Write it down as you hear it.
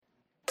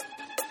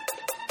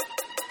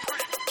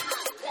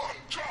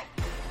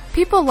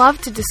People love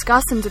to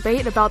discuss and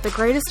debate about the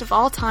greatest of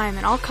all time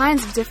in all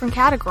kinds of different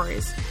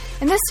categories.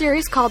 In this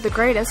series called The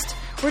Greatest,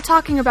 we're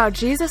talking about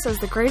Jesus as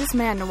the greatest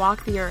man to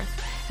walk the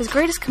earth, his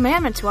greatest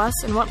commandment to us,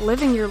 and what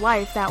living your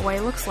life that way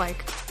looks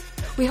like.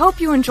 We hope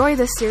you enjoy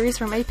this series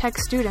from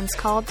Apex students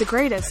called The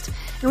Greatest,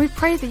 and we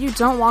pray that you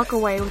don't walk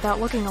away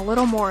without looking a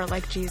little more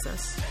like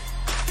Jesus.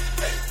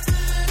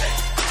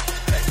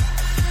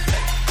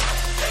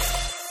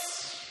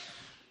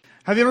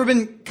 Have you ever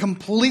been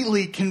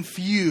completely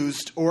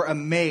confused or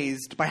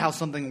amazed by how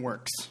something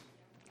works?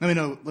 Let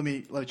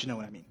me let you know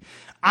what I mean.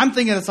 I'm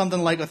thinking of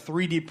something like a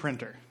 3D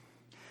printer.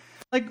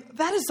 Like,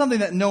 that is something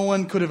that no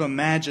one could have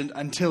imagined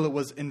until it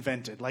was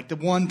invented. Like, the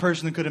one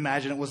person who could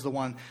imagine it was the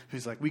one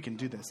who's like, we can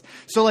do this.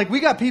 So, like,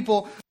 we got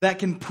people that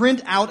can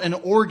print out an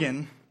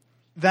organ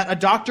that a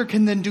doctor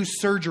can then do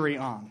surgery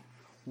on.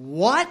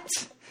 What?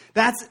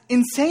 That's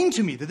insane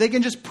to me, that they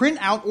can just print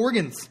out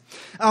organs.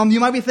 You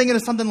might be thinking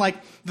of something like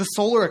the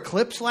solar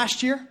eclipse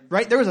last year,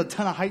 right? There was a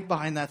ton of hype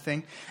behind that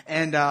thing,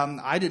 and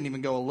I didn't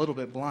even go a little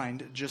bit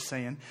blind, just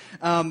saying.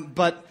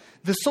 But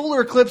the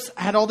solar eclipse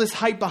had all this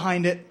hype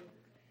behind it,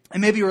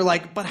 and maybe you were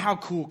like, but how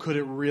cool could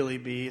it really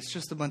be? It's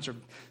just a bunch of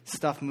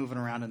stuff moving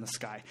around in the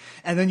sky.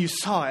 And then you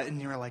saw it,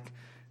 and you were like,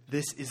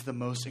 this is the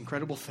most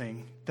incredible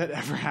thing that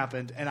ever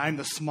happened, and I'm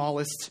the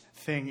smallest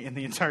thing in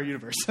the entire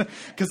universe.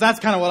 Because that's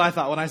kind of what I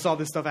thought when I saw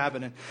this stuff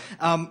happening.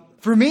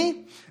 For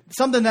me,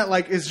 something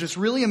that is just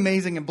really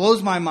amazing and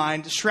blows my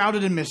mind,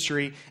 shrouded in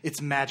mystery,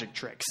 it's magic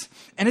tricks.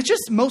 And it's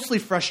just mostly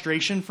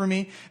frustration for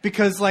me,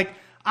 because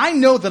I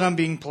know that I'm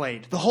being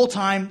played. The whole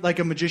time,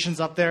 a magician's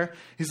up there,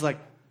 he's like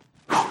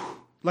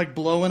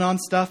blowing on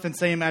stuff and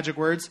saying magic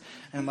words.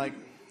 And I'm like,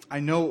 I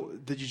know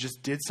that you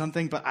just did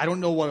something, but I don't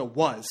know what it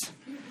was.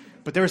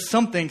 But there was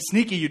something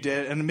sneaky you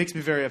did, and it makes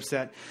me very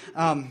upset.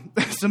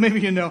 So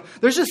maybe you know.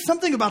 There's just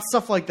something about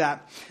stuff like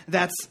that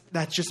that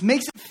just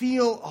makes it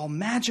feel all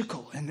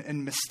magical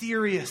and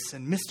mysterious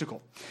and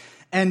mystical.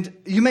 And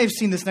you may have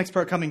seen this next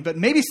part coming, but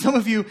maybe some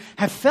of you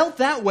have felt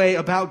that way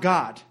about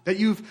God. That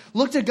you've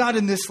looked at God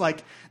in this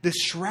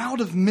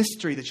shroud of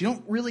mystery, that you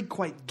don't really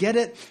quite get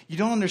it, you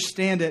don't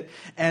understand it.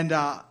 And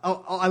a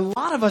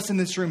lot of us in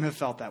this room have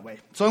felt that way.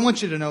 So I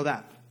want you to know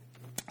that.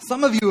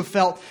 Some of you have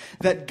felt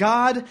that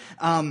God,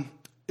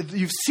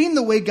 you've seen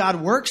the way God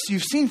works,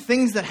 you've seen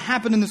things that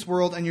happen in this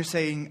world, and you're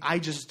saying, I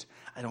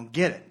don't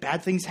get it.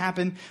 Bad things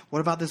happen. What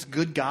about this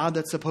good God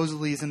that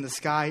supposedly is in the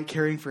sky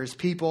caring for his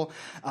people?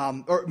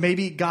 Or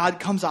maybe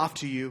God comes off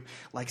to you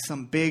like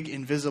some big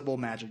invisible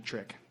magic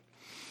trick.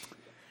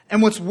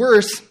 And what's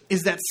worse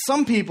is that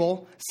some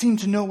people seem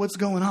to know what's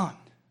going on,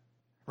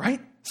 right?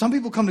 Some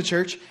people come to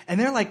church and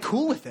they're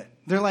cool with it.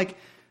 They're like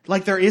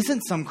there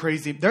isn't some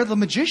crazy, they're the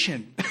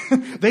magician.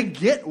 They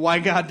get why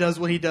God does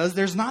what he does.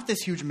 There's not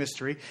this huge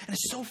mystery. And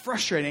it's so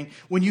frustrating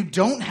when you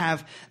don't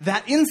have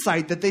that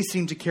insight that they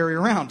seem to carry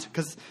around.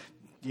 Because,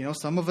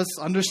 some of us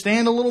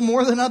understand a little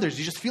more than others.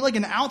 You just feel like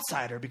an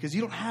outsider because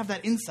you don't have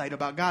that insight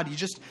about God. You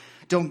just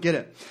don't get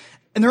it.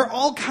 And there are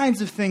all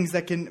kinds of things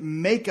that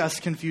can make us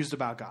confused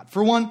about God.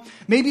 For one,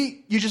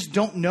 maybe you just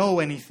don't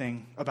know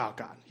anything about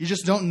God. You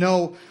just don't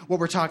know what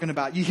we're talking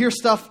about. You hear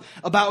stuff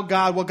about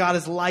God, what God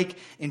is like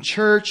in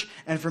church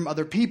and from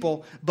other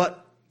people,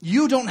 but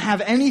you don't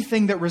have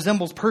anything that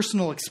resembles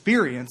personal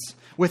experience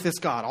with this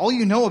God. All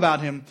you know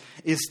about him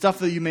is stuff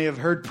that you may have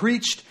heard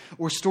preached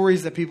or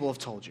stories that people have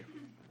told you.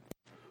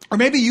 Or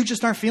maybe you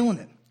just aren't feeling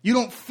it. You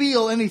don't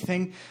feel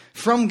anything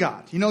from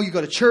God. You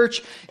go to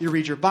church, you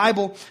read your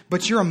Bible,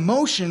 but your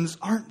emotions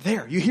aren't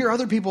there. You hear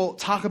other people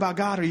talk about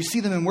God, or you see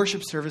them in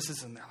worship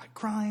services and they're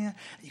crying.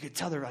 You could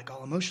tell they're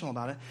all emotional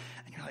about it.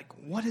 And you're like,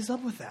 what is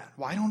up with that?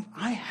 Why don't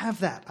I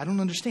have that? I don't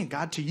understand.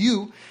 God to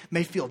you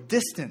may feel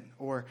distant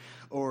or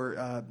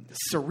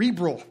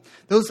cerebral.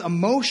 Those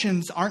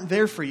emotions aren't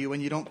there for you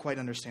and you don't quite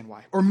understand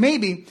why. Or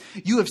maybe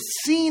you have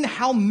seen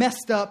how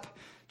messed up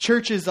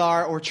churches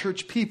are or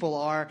church people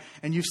are,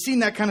 and you've seen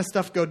that kind of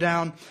stuff go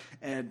down,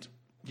 and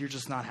you're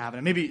just not having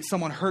it. Maybe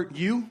someone hurt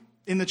you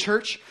in the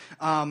church.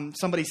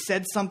 Somebody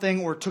said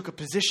something or took a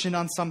position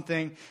on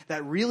something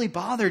that really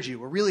bothered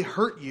you or really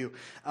hurt you.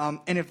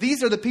 And if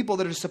these are the people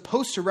that are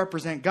supposed to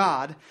represent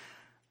God,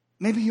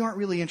 maybe you aren't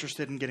really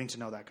interested in getting to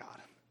know that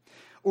God.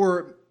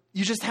 Or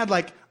you just had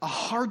a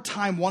hard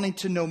time wanting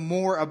to know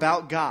more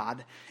about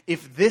God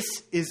if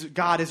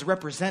God is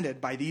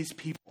represented by these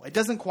people. It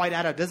doesn't quite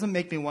add up. It doesn't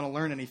make me want to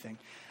learn anything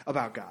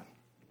about God.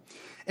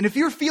 And if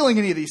you're feeling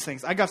any of these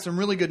things, I got some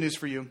really good news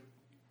for you.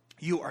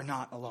 You are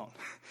not alone.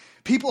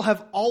 People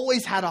have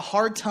always had a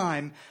hard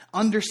time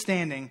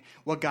understanding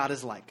what God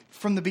is like.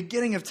 From the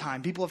beginning of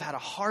time, people have had a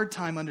hard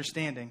time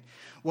understanding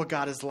what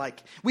God is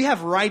like. We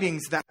have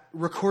writings that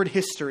record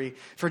history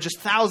for just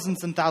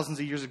thousands and thousands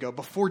of years ago,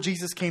 before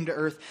Jesus came to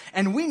earth.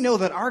 And we know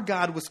that our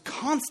God was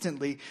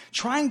constantly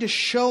trying to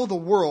show the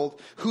world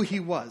who he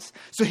was.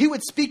 So he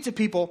would speak to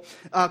people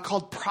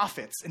called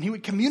prophets, and he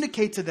would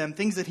communicate to them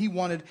things that he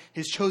wanted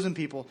his chosen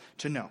people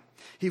to know.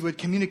 He would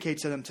communicate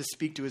to them to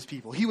speak to his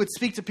people. He would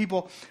speak to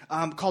people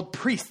called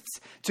called priests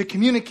to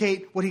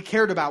communicate what he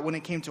cared about when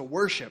it came to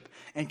worship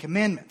and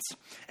commandments.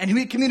 And he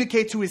would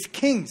communicate to his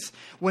kings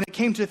when it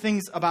came to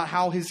things about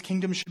how his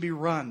kingdom should be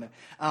run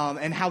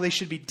and how they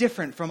should be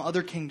different from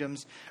other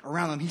kingdoms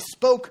around them. He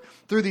spoke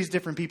through these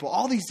different people,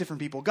 all these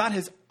different people. God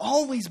has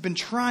always been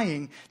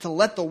trying to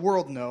let the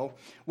world know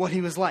what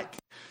he was like.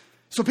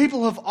 So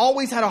people have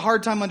always had a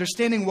hard time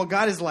understanding what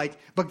God is like,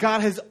 but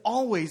God has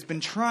always been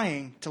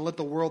trying to let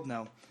the world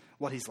know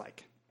what he's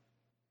like.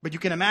 But you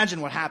can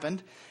imagine what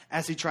happened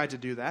as he tried to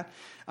do that,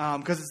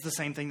 because it's the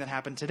same thing that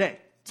happened today.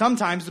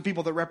 Sometimes the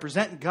people that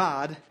represent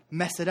God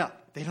mess it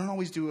up. They don't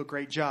always do a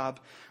great job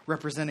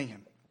representing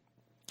him.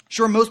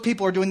 Sure, most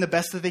people are doing the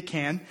best that they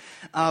can,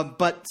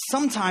 but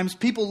sometimes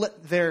people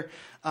let their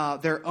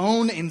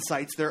own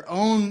insights, their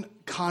own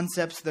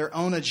concepts, their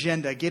own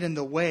agenda get in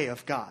the way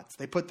of God's.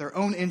 They put their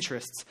own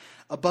interests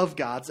above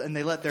God's, and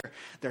they let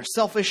their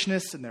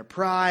selfishness and their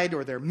pride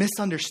or their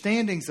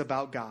misunderstandings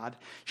about God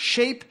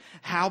shape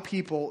how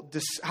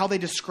they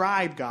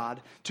describe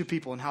God to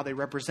people and how they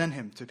represent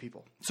him to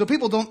people. So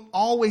people don't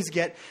always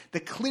get the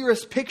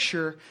clearest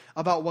picture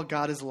about what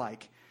God is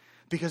like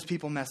because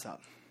people mess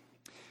up.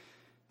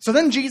 So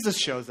then Jesus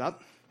shows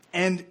up,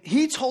 and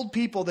he told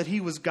people that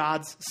he was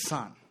God's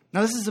son.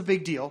 Now, this is a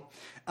big deal,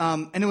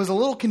 and it was a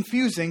little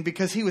confusing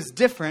because he was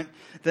different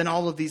than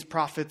all of these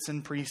prophets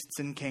and priests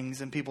and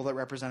kings and people that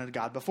represented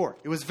God before.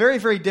 It was very,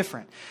 very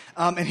different,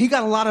 and he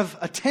got a lot of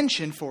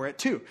attention for it,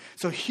 too.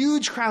 So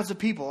huge crowds of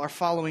people are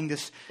following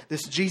this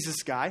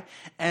Jesus guy,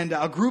 and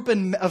a group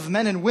of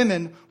men and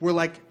women were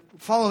like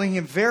following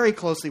him very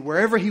closely.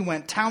 Wherever he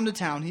went, town to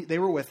town, they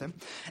were with him.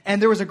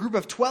 And there was a group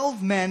of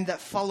 12 men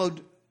that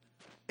followed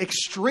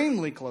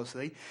extremely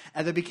closely,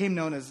 and they became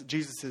known as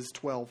Jesus'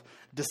 12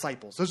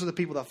 disciples. Those are the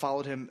people that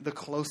followed him the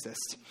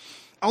closest.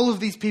 All of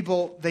these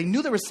people, they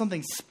knew there was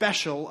something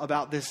special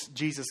about this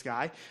Jesus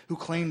guy who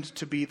claimed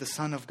to be the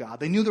Son of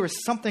God. They knew there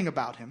was something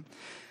about him,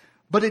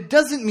 but it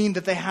doesn't mean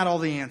that they had all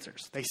the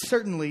answers. They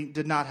certainly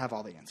did not have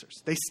all the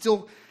answers. They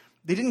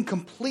didn't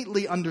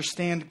completely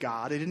understand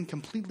God. They didn't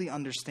completely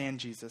understand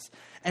Jesus.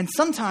 And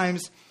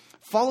sometimes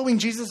following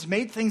Jesus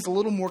made things a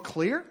little more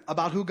clear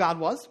about who God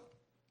was.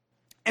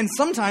 And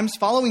sometimes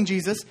following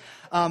Jesus,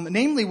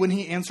 namely when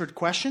he answered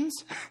questions,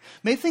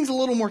 made things a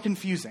little more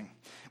confusing.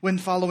 When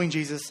following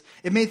Jesus,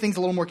 it made things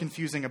a little more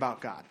confusing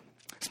about God.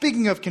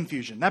 Speaking of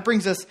confusion, that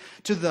brings us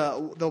to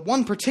the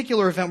one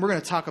particular event we're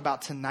going to talk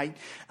about tonight.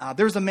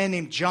 There was a man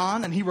named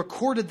John, and he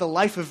recorded the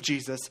life of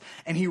Jesus,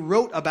 and he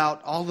wrote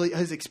about all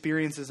his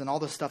experiences and all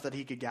the stuff that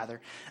he could gather.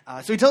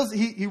 So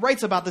he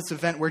writes about this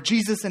event where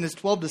Jesus and his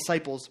 12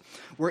 disciples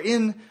were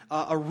in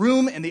a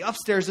room in the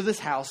upstairs of this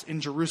house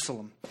in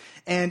Jerusalem.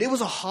 And it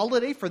was a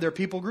holiday for their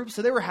people group,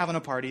 so they were having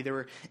a party. They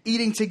were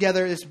eating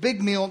together this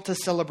big meal to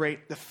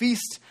celebrate the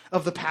feast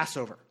of the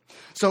Passover.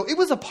 So it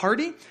was a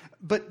party,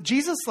 but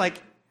Jesus,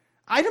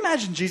 I'd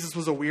imagine Jesus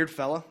was a weird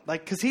fella,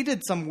 because he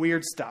did some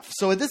weird stuff.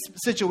 So in this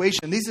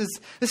situation, this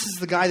is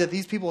the guy that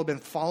these people have been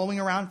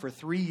following around for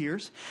 3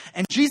 years.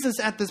 And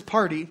Jesus at this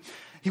party,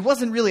 he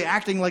wasn't really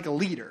acting like a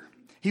leader.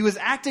 He was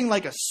acting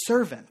like a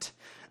servant.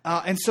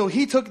 And so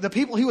he took the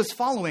people he was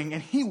following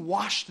and he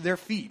washed their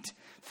feet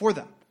for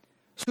them.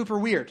 Super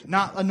weird.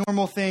 Not a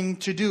normal thing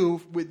to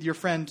do with your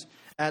friend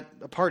at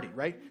a party,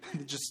 right?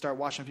 Just start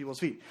washing people's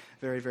feet.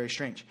 Very, very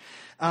strange.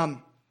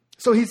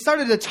 So he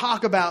started to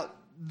talk about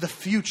the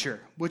future,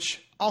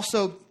 which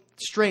also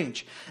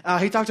strange.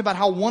 He talked about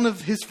how one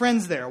of his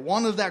friends there,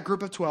 one of that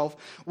group of 12,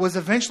 was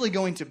eventually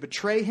going to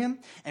betray him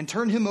and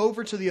turn him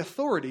over to the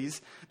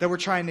authorities that were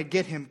trying to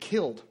get him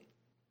killed.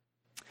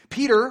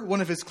 Peter,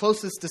 one of his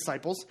closest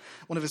disciples,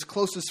 one of his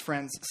closest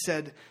friends,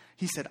 said,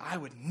 I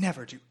would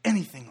never do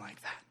anything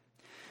like that.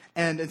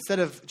 And instead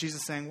of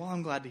Jesus saying, well,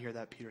 I'm glad to hear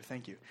that, Peter,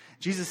 thank you.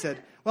 Jesus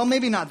said, well,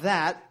 maybe not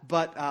that,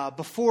 but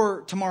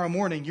before tomorrow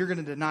morning, you're going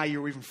to deny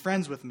you were even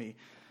friends with me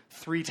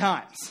 3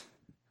 times.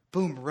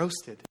 Boom,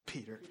 roasted,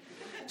 Peter.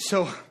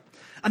 So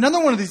another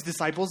one of these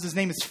disciples, his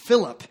name is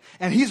Philip,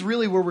 and he's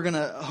really where we're going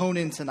to hone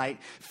in tonight.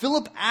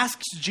 Philip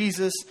asks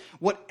Jesus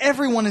what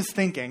everyone is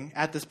thinking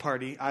at this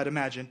party, I'd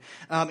imagine.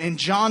 In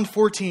John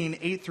 14,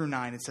 8 through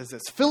 9, it says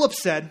this. Philip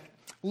said,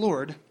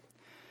 Lord,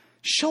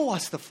 show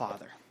us the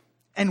Father,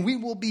 and we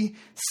will be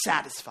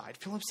satisfied.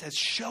 Philip says,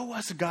 show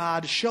us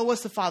God, show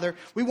us the Father.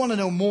 We want to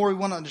know more, we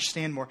want to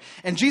understand more.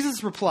 And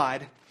Jesus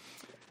replied,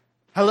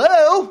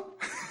 hello?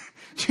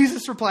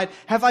 Jesus replied,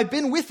 have I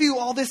been with you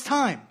all this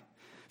time,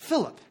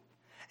 Philip?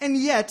 And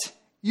yet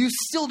you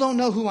still don't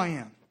know who I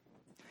am.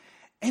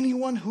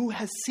 Anyone who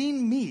has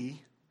seen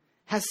me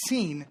has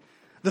seen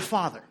the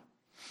Father.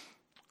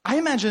 I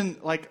imagine,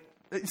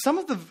 some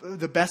of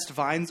the best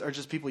vines are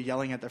just people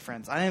yelling at their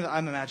friends.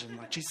 I'm imagining,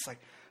 Jesus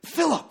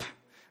Philip,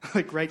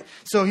 right?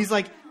 So he's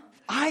like,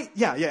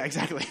 yeah,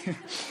 exactly.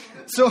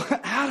 So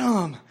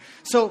Adam,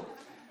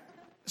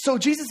 So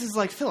Jesus is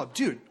like, Philip,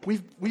 dude,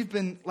 we've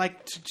been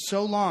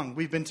so long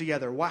we've been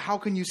together. How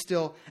can you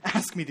still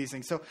ask me these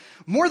things? So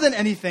more than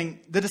anything,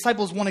 the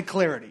disciples wanted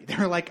clarity. They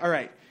were like, all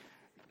right,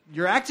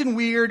 you're acting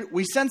weird.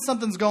 We sense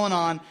something's going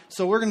on,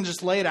 so we're going to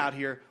just lay it out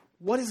here.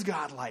 what is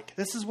God like?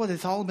 This is what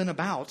it's all been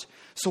about.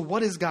 So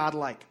what is God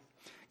like?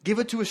 Give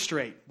it to us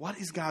straight. What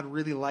is God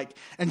really like?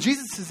 And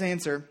Jesus'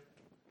 answer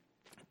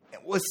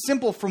was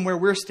simple from where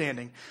we're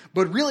standing,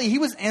 but really he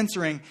was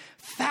answering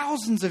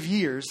thousands of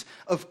years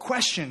of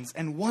questions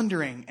and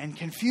wondering and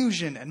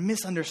confusion and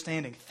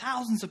misunderstanding.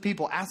 Thousands of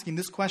people asking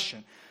this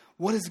question,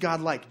 what is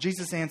God like?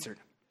 Jesus answered.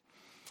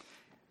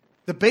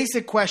 The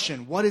basic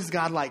question, what is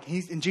God like?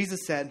 And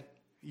Jesus said,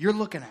 you're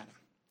looking at him.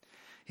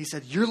 He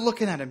said, you're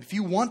looking at him. If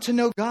you want to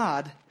know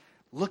God,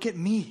 look at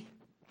me.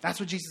 That's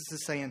what Jesus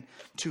is saying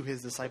to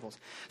his disciples.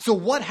 So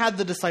what had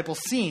the disciples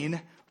seen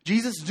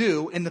Jesus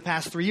do in the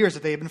past 3 years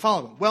that they had been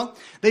following him? Well,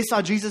 they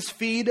saw Jesus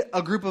feed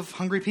a group of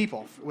hungry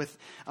people with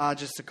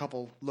just a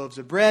couple loaves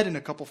of bread and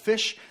a couple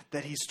fish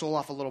that he stole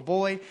off a little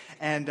boy.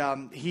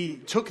 And he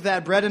took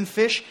that bread and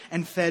fish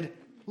and fed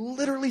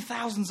literally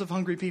thousands of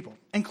hungry people,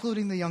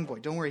 including the young boy.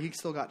 Don't worry, he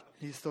still got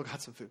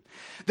some food.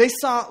 They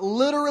saw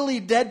literally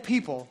dead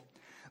people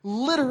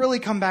literally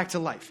come back to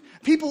life.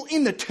 People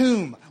in the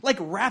tomb, like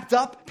wrapped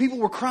up. People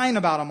were crying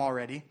about them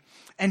already.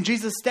 And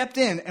Jesus stepped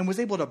in and was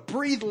able to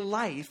breathe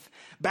life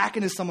back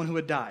into someone who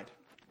had died.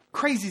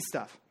 Crazy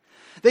stuff.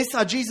 They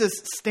saw Jesus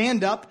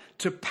stand up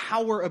to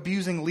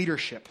power-abusing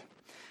leadership.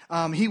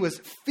 He was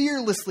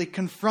fearlessly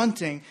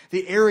confronting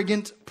the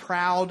arrogant,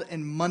 proud,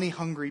 and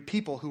money-hungry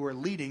people who were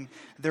leading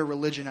their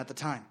religion at the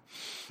time.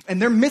 And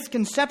their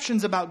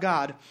misconceptions about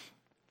God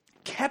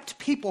kept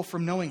people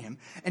from knowing him.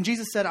 And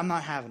Jesus said, I'm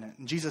not having it.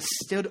 And Jesus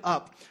stood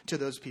up to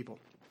those people.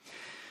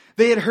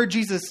 They had heard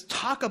Jesus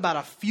talk about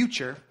a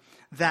future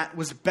that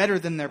was better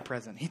than their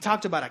present. He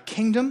talked about a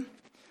kingdom,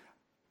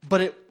 but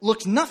it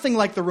looked nothing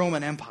like the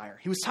Roman Empire.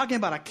 He was talking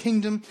about a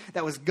kingdom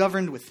that was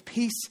governed with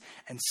peace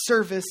and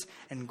service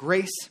and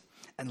grace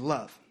and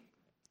love.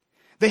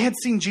 They had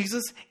seen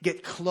Jesus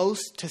get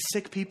close to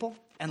sick people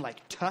and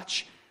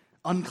touch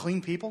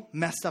unclean people,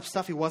 messed up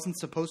stuff he wasn't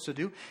supposed to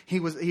do.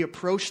 He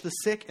approached the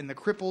sick and the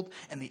crippled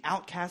and the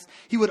outcast.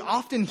 He would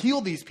often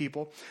heal these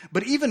people,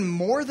 but even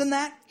more than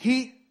that,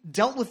 he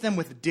dealt with them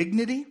with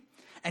dignity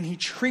and he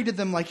treated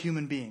them like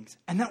human beings.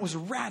 And that was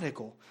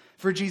radical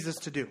for Jesus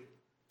to do.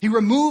 He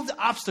removed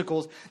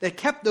obstacles that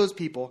kept those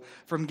people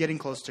from getting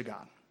close to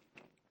God.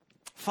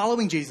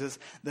 Following Jesus,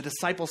 the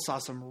disciples saw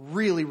some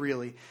really,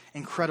 really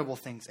incredible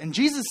things. And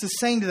Jesus is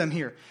saying to them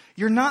here,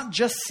 you're not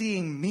just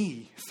seeing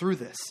me through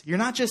this. You're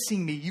not just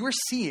seeing me. You are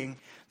seeing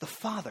the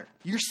Father.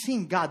 You're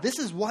seeing God. This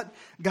is what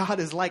God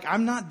is like.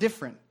 I'm not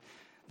different.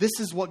 This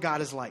is what God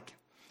is like.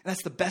 And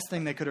that's the best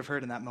thing they could have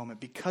heard in that moment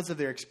because of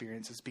their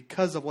experiences,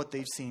 because of what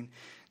they've seen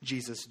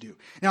Jesus do.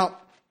 Now,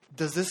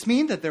 does this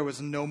mean that there was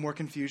no more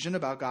confusion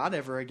about God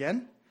ever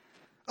again?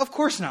 Of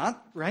course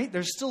not, right?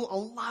 There's still a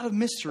lot of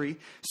mystery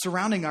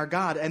surrounding our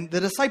God. And the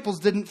disciples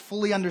didn't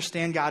fully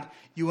understand God.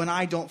 You and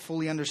I don't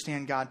fully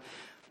understand God.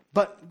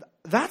 But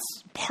that's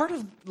part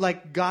of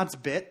God's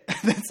bit.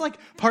 That's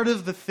part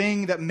of the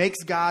thing that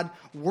makes God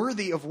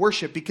worthy of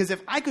worship. Because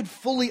if I could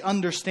fully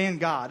understand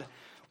God,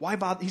 why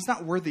bother? He's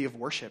not worthy of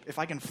worship. If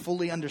I can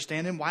fully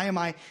understand him, why am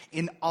I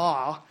in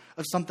awe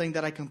of something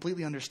that I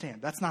completely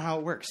understand? That's not how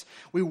it works.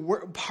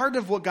 Part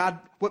of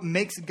what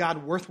makes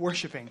God worth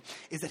worshiping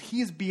is that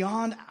he is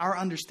beyond our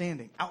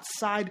understanding,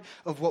 outside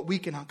of what we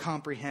can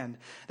comprehend.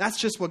 That's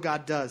just what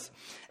God does.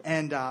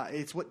 And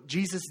it's what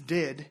Jesus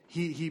did.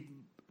 He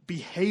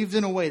behaved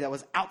in a way that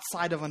was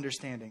outside of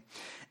understanding.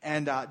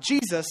 And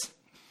Jesus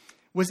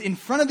was in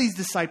front of these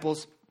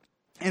disciples.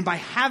 And by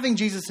having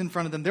Jesus in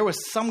front of them, there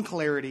was some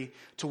clarity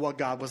to what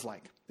God was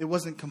like. It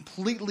wasn't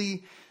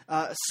completely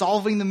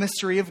solving the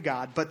mystery of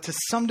God, but to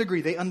some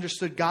degree they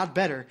understood God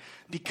better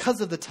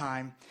because of the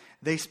time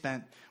they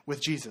spent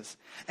with Jesus.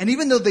 And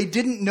even though they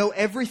didn't know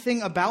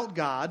everything about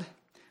God,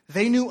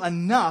 they knew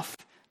enough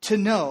to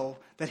know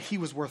that he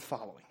was worth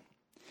following.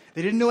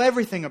 They didn't know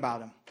everything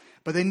about him,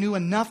 but they knew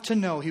enough to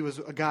know he was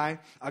a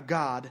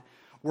God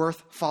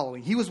worth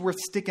following. He was worth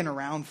sticking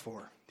around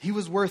for. He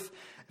was worth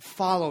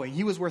following.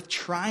 He was worth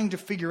trying to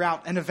figure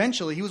out, and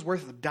eventually he was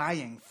worth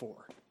dying for,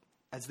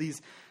 as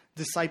these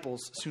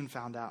disciples soon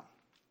found out.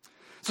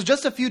 So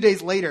just a few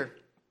days later,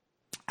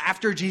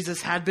 after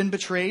Jesus had been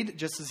betrayed,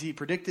 just as he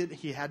predicted,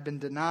 he had been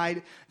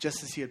denied,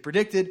 just as he had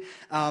predicted,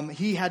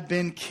 he had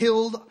been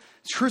killed,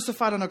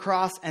 crucified on a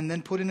cross, and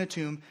then put in a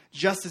tomb,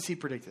 just as he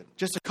predicted.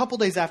 Just a couple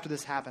days after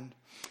this happened,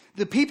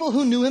 the people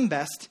who knew him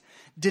best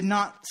did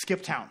not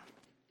skip town.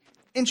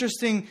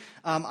 Interesting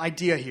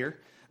idea here.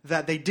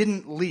 That they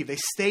didn't leave. They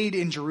stayed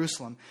in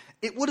Jerusalem.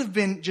 It would have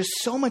been just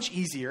so much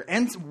easier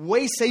and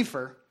way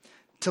safer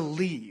to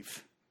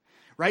leave,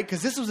 right?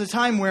 Because this was a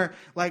time where,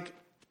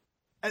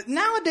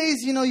 nowadays,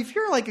 if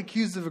you're,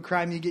 accused of a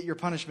crime, you get your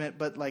punishment,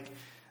 but,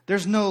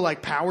 there's no,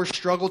 power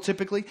struggle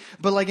typically.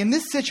 But, in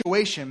this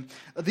situation,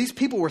 these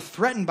people were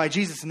threatened by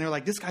Jesus, and they're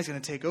like, this guy's going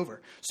to take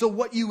over. So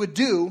what you would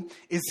do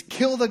is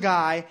kill the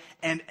guy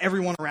and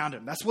everyone around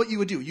him. That's what you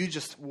would do. You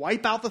just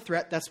wipe out the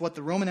threat. That's what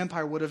the Roman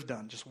Empire would have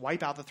done. Just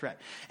wipe out the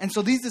threat. And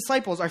so these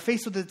disciples are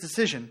faced with a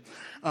decision.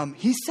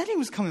 He said he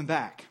was coming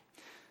back.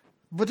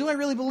 But do I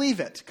really believe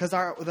it? Because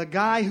the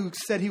guy who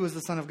said he was the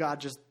Son of God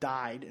just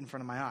died in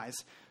front of my eyes.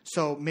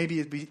 So maybe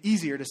it'd be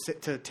easier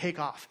to take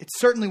off. It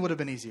certainly would have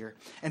been easier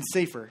and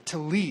safer to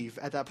leave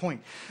at that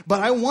point.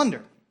 But I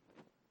wonder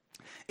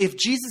if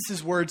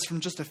Jesus' words from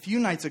just a few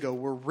nights ago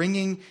were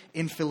ringing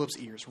in Philip's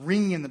ears,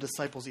 ringing in the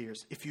disciples'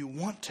 ears. If you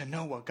want to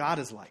know what God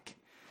is like,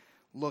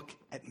 look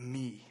at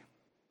me.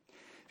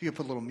 If you could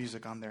put a little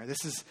music on there.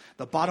 This is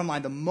the bottom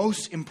line, the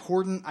most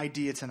important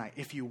idea tonight.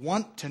 If you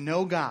want to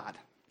know God,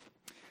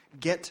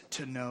 get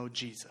to know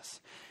Jesus.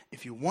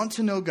 If you want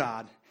to know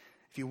God,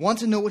 if you want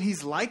to know what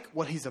he's like,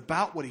 what he's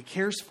about, what he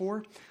cares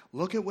for,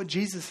 look at what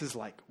Jesus is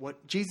like,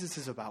 what Jesus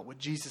is about, what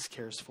Jesus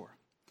cares for.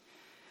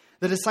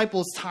 The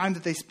disciples' time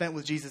that they spent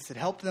with Jesus had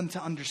helped them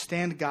to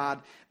understand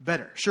God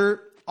better.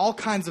 Sure, all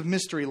kinds of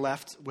mystery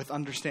left with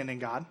understanding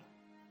God.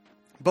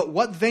 But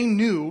what they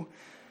knew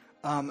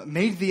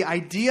made the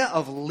idea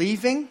of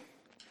leaving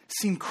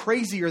seem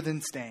crazier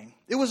than staying.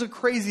 It was a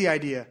crazy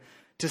idea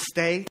to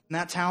stay in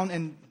that town,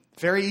 and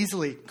very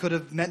easily could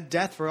have meant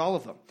death for all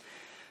of them.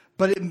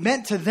 But it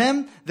meant to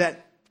them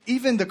that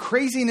even the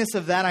craziness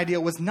of that idea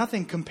was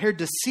nothing compared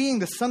to seeing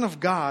the Son of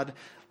God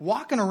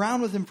walking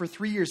around with him for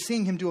 3 years,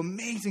 seeing him do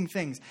amazing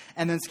things,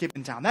 and then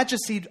skipping town. That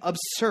just seemed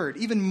absurd,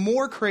 even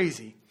more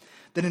crazy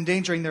than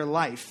endangering their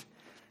life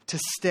to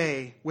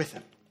stay with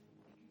him.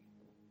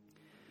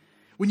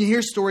 When you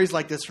hear stories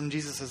like this from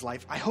Jesus'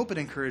 life, I hope it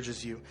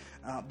encourages you,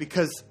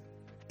 because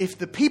if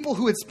the people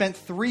who had spent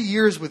 3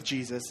 years with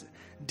Jesus,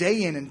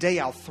 day in and day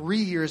out, 3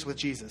 years with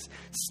Jesus,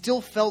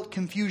 still felt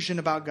confusion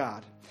about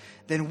God,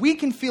 then we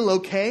can feel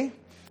okay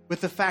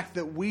with the fact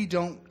that we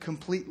don't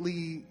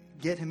completely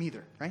get him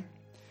either, right?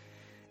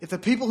 If the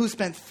people who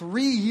spent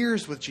 3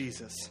 years with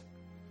Jesus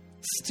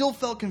still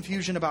felt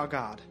confusion about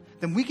God,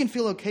 then we can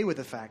feel okay with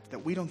the fact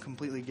that we don't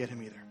completely get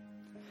him either.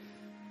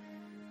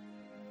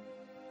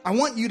 I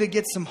want you to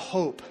get some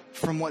hope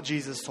from what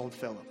Jesus told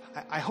Philip.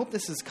 I hope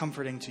this is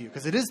comforting to you,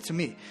 because it is to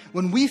me.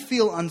 When we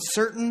feel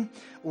uncertain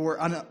or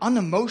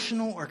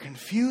unemotional or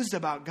confused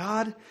about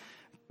God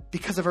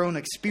because of our own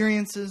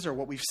experiences or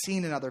what we've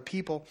seen in other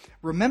people,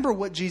 remember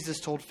what Jesus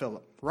told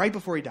Philip right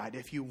before he died.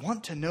 If you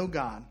want to know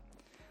God,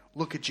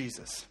 look at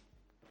Jesus.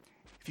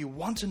 If you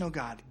want to know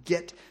God,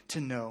 get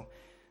to know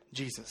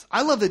Jesus.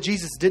 I love that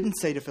Jesus didn't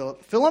say to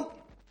Philip, Philip,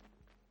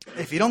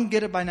 if you don't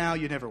get it by now,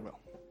 you never will.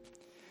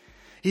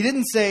 He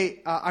didn't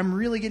say, I'm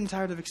really getting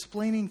tired of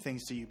explaining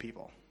things to you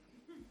people,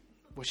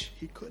 which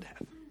he could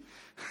have.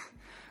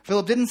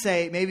 Philip didn't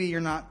say, maybe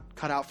you're not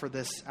cut out for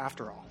this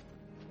after all.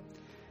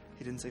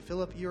 He didn't say,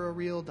 Philip, you're a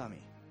real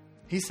dummy.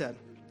 He said,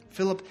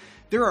 Philip,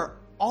 there are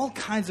all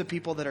kinds of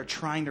people that are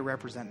trying to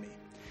represent me.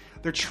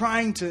 They're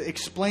trying to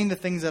explain the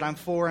things that I'm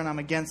for and I'm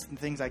against and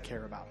things I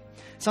care about.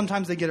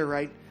 Sometimes they get it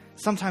right.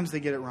 Sometimes they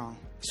get it wrong.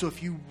 So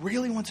if you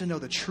really want to know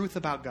the truth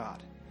about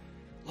God,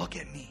 look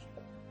at me.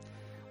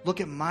 Look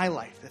at my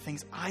life, the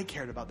things I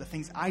cared about, the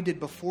things I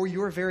did before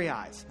your very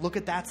eyes. Look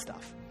at that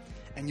stuff,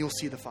 and you'll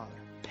see the Father.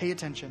 Pay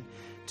attention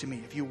to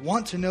me. If you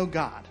want to know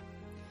God,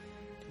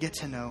 get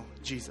to know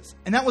Jesus.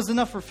 And that was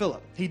enough for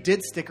Philip. He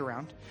did stick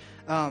around.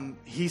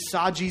 He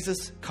saw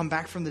Jesus come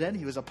back from the dead.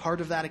 He was a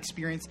part of that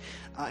experience.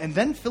 And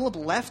then Philip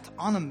left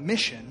on a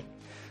mission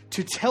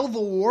to tell the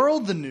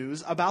world the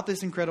news about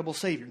this incredible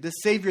Savior. This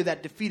Savior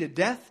that defeated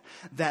death,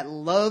 that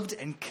loved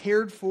and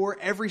cared for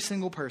every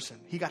single person.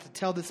 He got to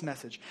tell this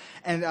message.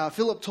 And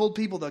Philip told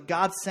people that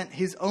God sent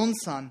his own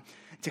Son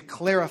to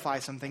clarify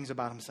some things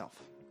about himself.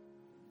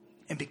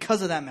 And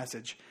because of that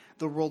message,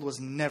 the world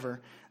was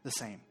never the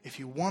same. If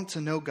you want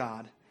to know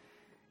God,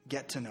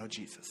 get to know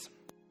Jesus.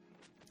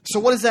 So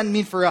what does that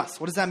mean for us?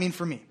 What does that mean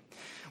for me?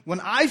 When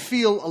I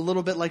feel a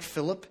little bit like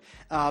Philip,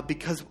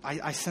 because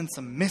I sense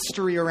some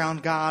mystery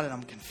around God and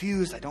I'm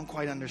confused, I don't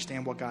quite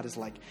understand what God is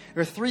like,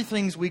 there are 3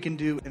 things we can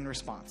do in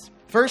response.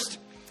 First,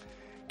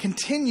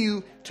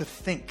 continue to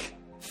think.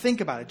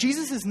 Think about it.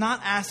 Jesus is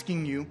not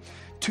asking you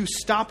to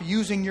stop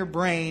using your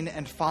brain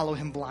and follow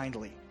him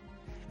blindly.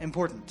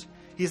 Important.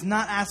 He's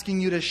not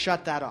asking you to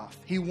shut that off.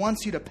 He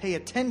wants you to pay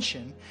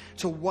attention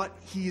to what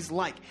he's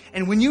like.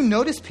 And when you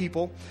notice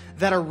people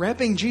that are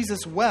repping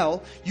Jesus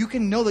well, you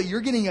can know that you're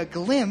getting a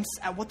glimpse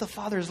at what the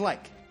Father is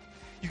like.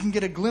 You can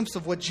get a glimpse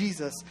of what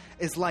Jesus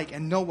is like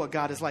and know what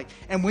God is like.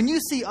 And when you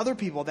see other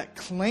people that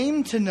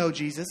claim to know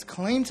Jesus,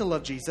 claim to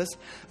love Jesus,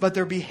 but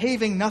they're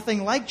behaving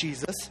nothing like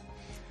Jesus,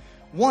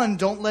 1,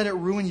 don't let it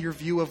ruin your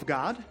view of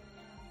God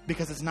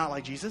because it's not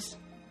like Jesus.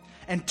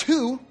 And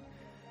 2,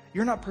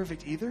 you're not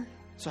perfect either.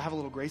 So have a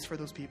little grace for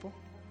those people.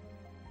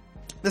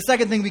 The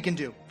second thing we can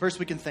do, first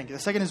we can think. The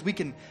second is we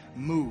can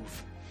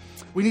move.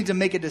 We need to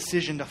make a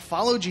decision to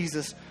follow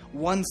Jesus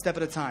one step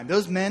at a time.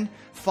 Those men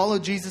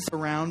followed Jesus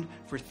around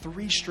for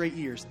 3 straight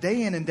years,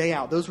 day in and day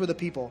out. Those were the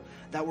people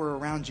that were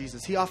around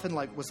Jesus. He often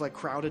was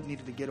crowded,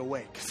 needed to get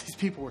away because these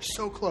people were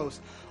so close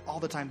all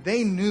the time.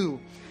 They knew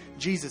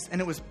Jesus, and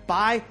it was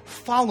by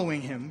following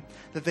him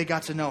that they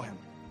got to know him.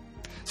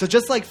 So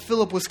just like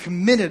Philip was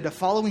committed to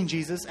following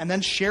Jesus and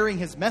then sharing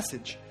his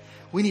message,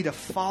 we need to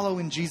follow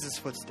in Jesus'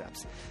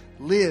 footsteps,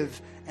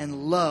 live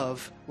and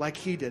love like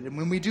he did. And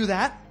when we do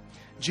that,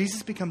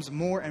 Jesus becomes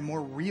more and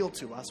more real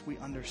to us. We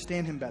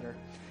understand him better.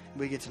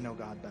 We get to know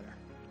God better.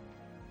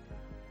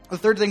 The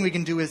third thing we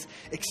can do is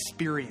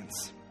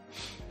experience.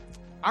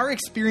 Our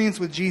experience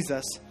with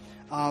Jesus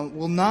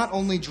will not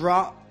only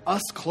draw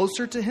us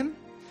closer to him,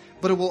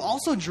 but it will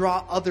also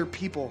draw other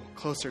people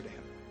closer to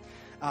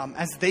him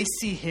as they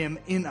see him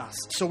in us.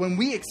 So when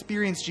we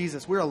experience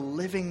Jesus, we're a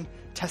living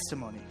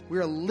testimony.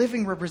 We're a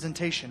living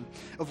representation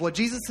of what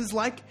Jesus is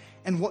like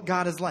and what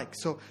God is like.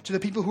 So to the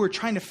people who are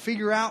trying to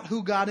figure out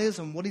who God is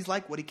and what he's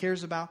like, what he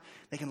cares about,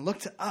 they can look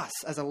to us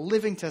as a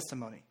living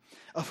testimony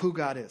of who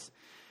God is.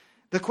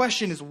 The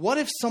question is, what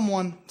if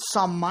someone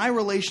saw my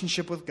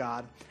relationship with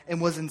God and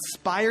was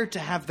inspired to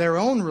have their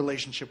own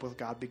relationship with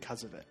God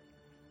because of it?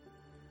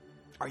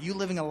 Are you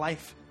living a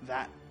life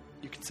that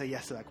you can say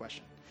yes to that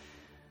question?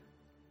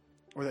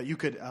 Or that you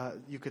could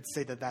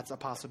say that that's a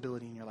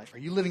possibility in your life. Are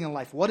you living a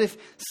life? What if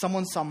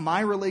someone saw my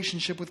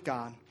relationship with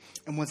God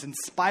and was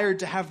inspired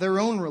to have their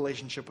own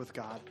relationship with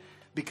God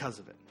because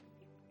of it?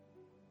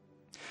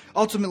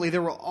 Ultimately,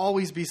 there will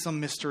always be some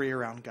mystery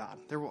around God.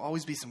 There will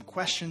always be some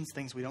questions,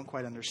 things we don't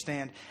quite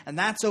understand. And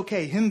that's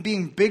okay. Him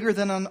being bigger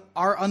than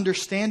our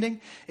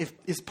understanding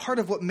is part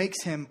of what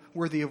makes him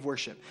worthy of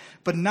worship.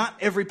 But not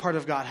every part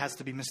of God has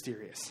to be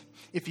mysterious.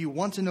 If you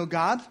want to know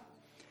God,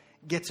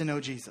 get to know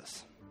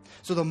Jesus.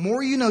 So the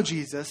more you know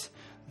Jesus,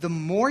 the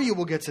more you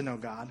will get to know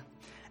God.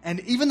 And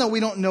even though we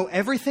don't know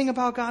everything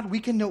about God, we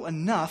can know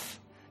enough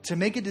to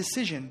make a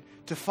decision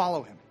to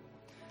follow him.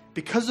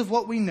 Because of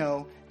what we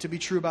know to be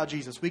true about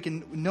Jesus, we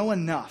can know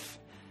enough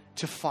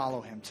to follow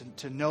him,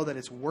 to know that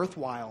it's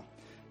worthwhile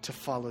to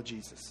follow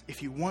Jesus.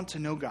 If you want to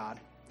know God,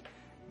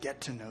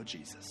 get to know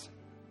Jesus.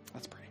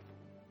 Let's pray.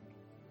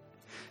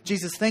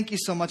 Jesus, thank you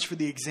so much for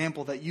the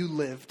example that you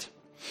lived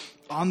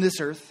on this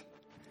earth.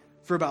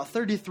 For about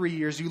 33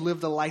 years, you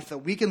lived a life that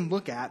we can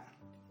look at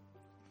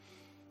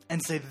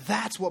and say,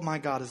 that's what my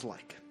God is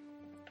like.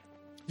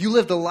 You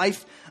lived a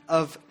life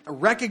of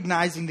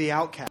recognizing the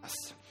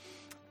outcast,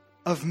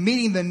 of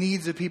meeting the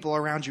needs of people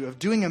around you, of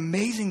doing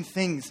amazing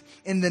things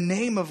in the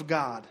name of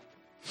God.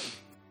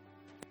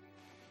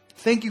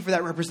 Thank you for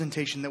that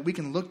representation that we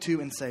can look to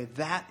and say,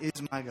 that is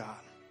my God.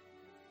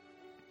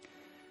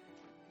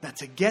 That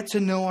to get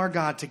to know our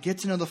God, to get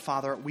to know the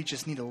Father, we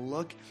just need to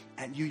look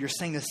at you. You're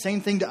saying the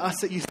same thing to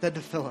us that you said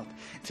to Philip.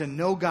 To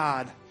know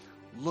God,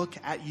 look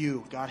at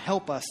you. God,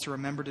 help us to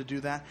remember to do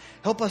that.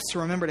 Help us to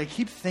remember to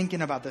keep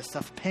thinking about this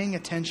stuff, paying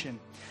attention,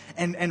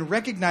 and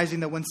recognizing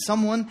that when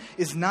someone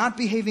is not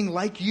behaving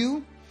like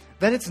you,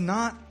 that it's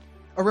not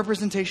a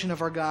representation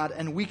of our God,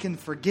 and we can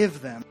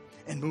forgive them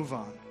and move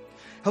on.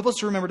 Help us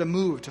to remember to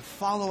move, to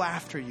follow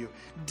after you.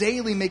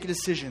 Daily make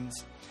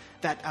decisions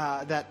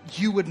that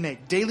you would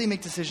make. Daily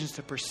make decisions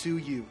to pursue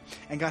you.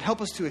 And God,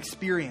 help us to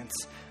experience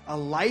a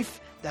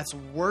life that's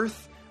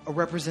worth a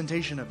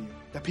representation of you.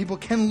 That people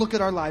can look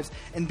at our lives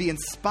and be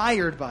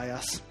inspired by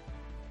us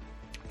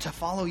to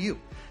follow you.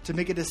 To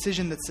make a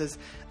decision that says,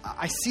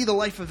 I see the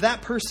life of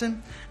that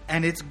person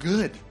and it's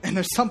good. And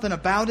there's something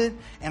about it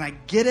and I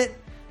get it.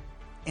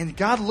 And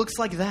God looks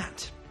like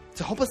that.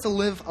 To help us to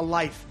live a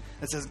life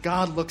that says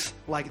God looks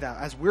like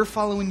that. As we're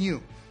following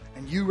you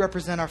and you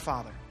represent our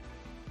Father.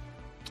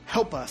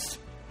 Help us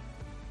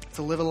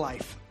to live a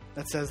life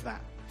that says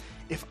that.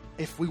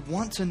 If we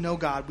want to know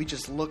God, we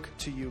just look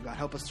to you. God,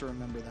 help us to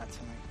remember that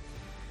tonight.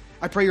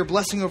 I pray your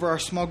blessing over our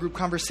small group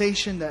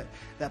conversation,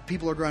 that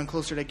people are growing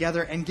closer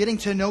together and getting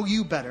to know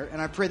you better.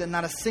 And I pray that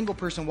not a single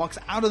person walks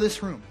out of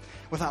this room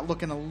without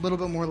looking a little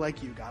bit more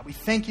like you, God. We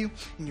thank you.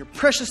 In your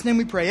precious name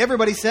we pray.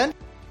 Everybody said,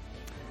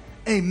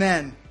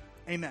 amen.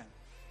 Amen.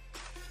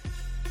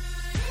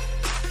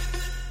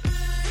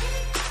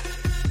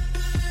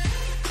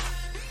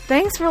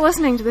 Thanks for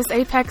listening to this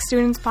Apex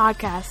Students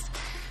podcast.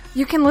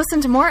 You can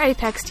listen to more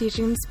Apex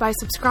teachings by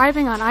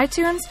subscribing on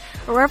iTunes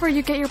or wherever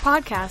you get your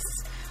podcasts.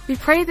 We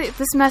pray that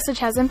this message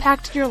has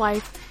impacted your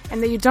life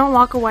and that you don't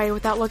walk away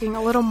without looking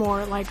a little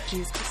more like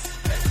Jesus.